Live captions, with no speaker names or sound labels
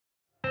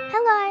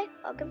Hello,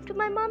 welcome to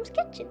my mom's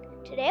kitchen.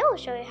 Today I will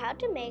show you how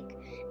to make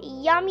a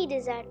yummy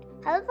dessert,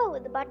 halwa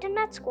with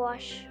butternut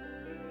squash.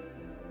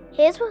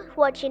 Here's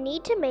what you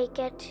need to make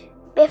it.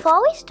 Before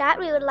we start,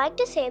 we would like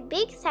to say a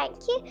big thank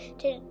you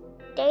to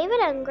David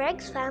and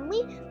Greg's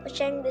family for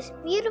sharing this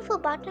beautiful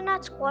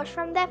butternut squash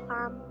from their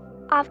farm.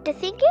 After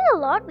thinking a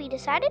lot, we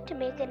decided to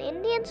make an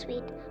Indian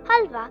sweet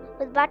halwa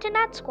with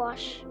butternut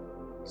squash.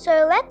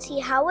 So let's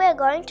see how we are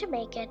going to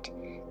make it.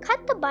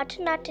 Cut the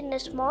butternut into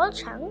small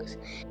chunks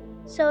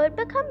so it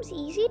becomes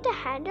easy to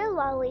handle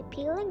while we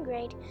peel and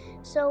grate.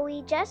 So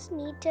we just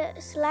need to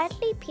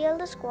slightly peel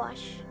the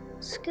squash.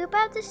 Scoop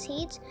out the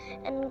seeds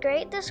and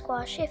grate the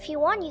squash. If you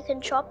want, you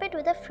can chop it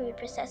with a food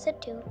processor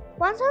too.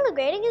 Once all the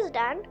grating is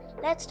done,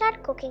 let's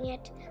start cooking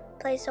it.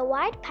 Place a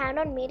wide pan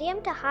on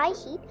medium to high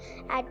heat.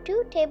 Add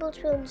 2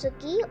 tablespoons of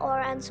ghee or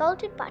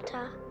unsalted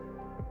butter.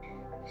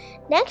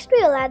 Next,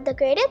 we will add the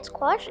grated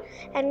squash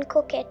and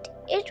cook it.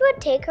 It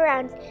would take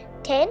around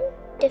 10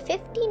 to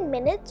 15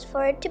 minutes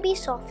for it to be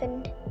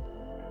softened.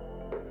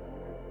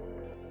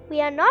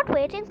 We are not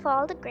waiting for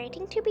all the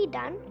grating to be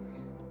done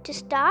to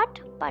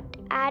start, but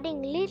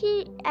adding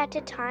little at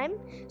a time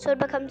so it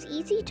becomes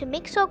easy to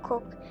mix or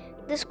cook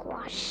the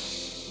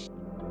squash.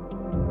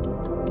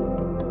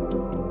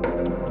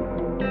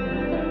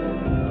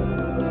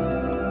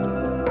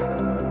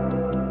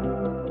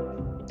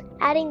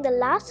 Adding the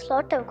last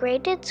lot of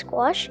grated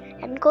squash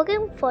and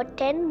cooking for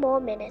 10 more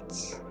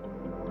minutes.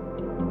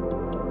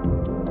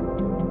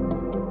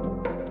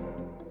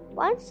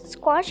 Once the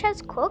squash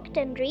has cooked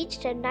and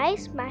reached a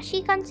nice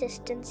mushy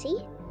consistency,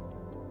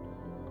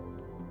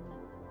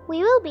 we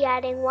will be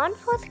adding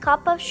 1/4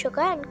 cup of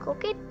sugar and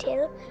cook it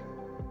till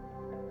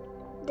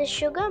the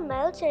sugar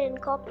melts and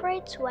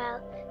incorporates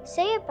well.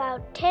 Say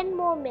about 10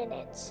 more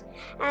minutes,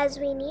 as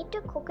we need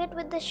to cook it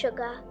with the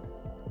sugar.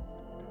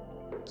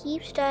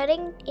 Keep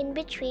stirring in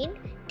between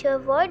to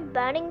avoid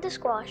burning the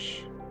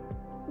squash.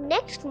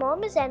 Next,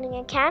 Mom is adding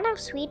a can of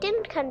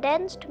sweetened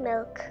condensed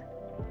milk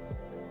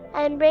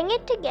and bring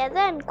it together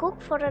and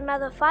cook for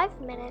another 5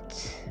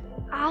 minutes.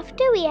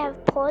 After we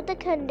have poured the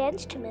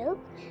condensed milk,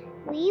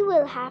 we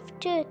will have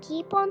to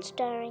keep on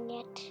stirring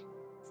it.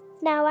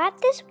 Now at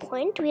this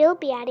point, we'll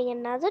be adding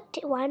another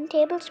 1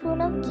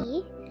 tablespoon of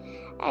ghee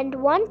and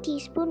 1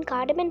 teaspoon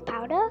cardamom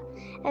powder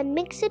and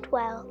mix it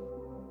well.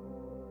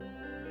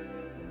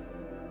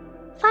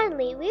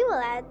 Finally, we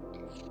will add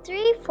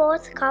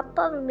 3/4 cup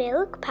of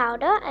milk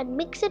powder and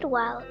mix it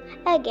well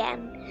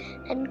again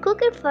and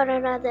cook it for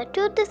another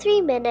 2 to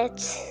 3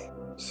 minutes.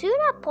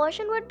 Soon our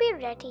portion would be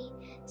ready.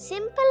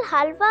 Simple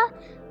halwa,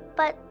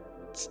 but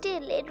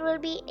still it will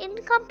be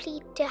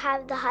incomplete to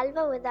have the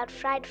halwa without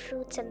fried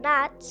fruits and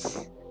nuts.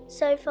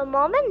 So for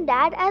Mom and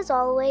Dad, as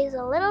always,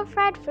 a little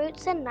fried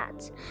fruits and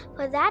nuts.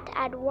 For that,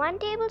 add 1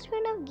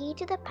 tablespoon of ghee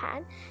to the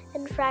pan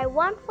and fry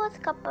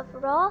 1/4 cup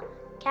of raw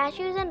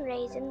cashews and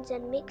raisins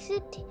and mix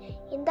it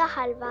in the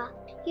halwa.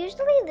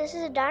 Usually this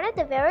is done at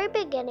the very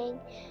beginning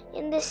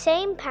in the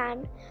same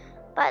pan,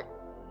 but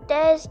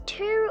there's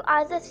 2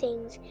 other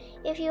things.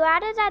 If you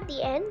add it at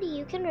the end,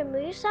 you can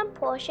remove some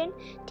portion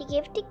to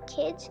give to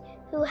kids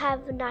who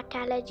have nut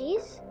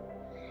allergies.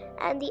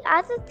 And the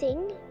other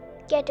thing,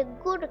 get a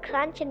good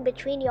crunch in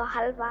between your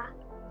halwa.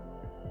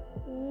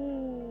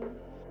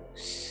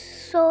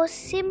 So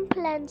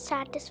simple and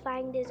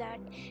satisfying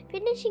dessert.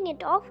 Finishing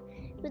it off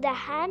with a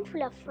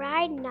handful of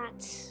fried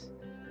nuts.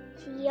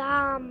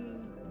 Yum!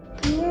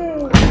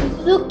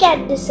 Look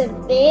at this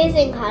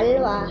amazing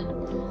halwa.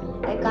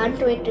 I can't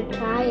wait to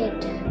try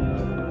it.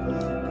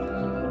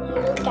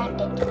 Look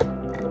at it.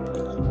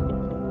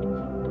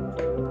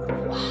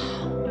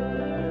 Wow.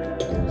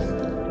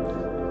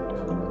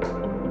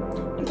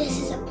 This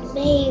is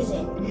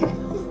amazing.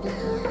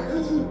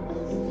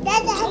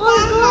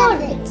 Oh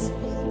God!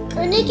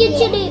 And I get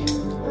chili.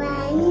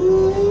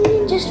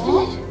 Just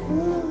feel it.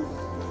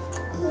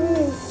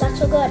 That's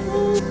so good.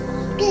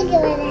 Good, you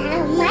want to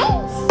have mine?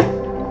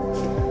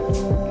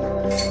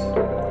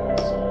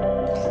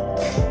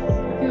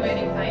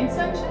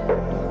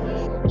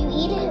 You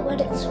eat it when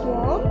it's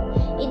warm.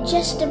 It's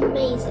just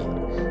amazing.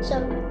 So,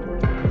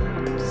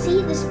 see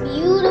this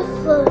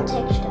beautiful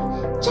texture.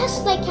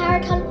 Just like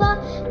carrot halwa,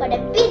 but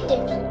a bit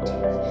different.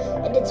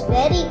 And it's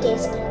very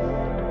tasty.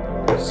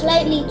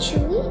 Slightly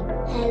chewy,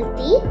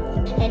 healthy,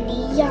 and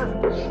yum.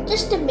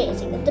 Just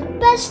amazing. It's the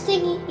best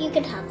thing you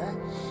can have.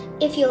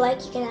 If you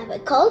like, you can have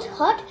it cold,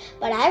 hot,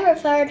 but I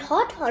prefer it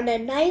hot on a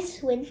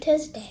nice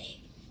winter's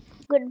day.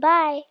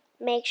 Goodbye.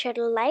 Make sure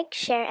to like,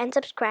 share, and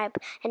subscribe.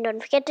 And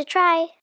don't forget to try.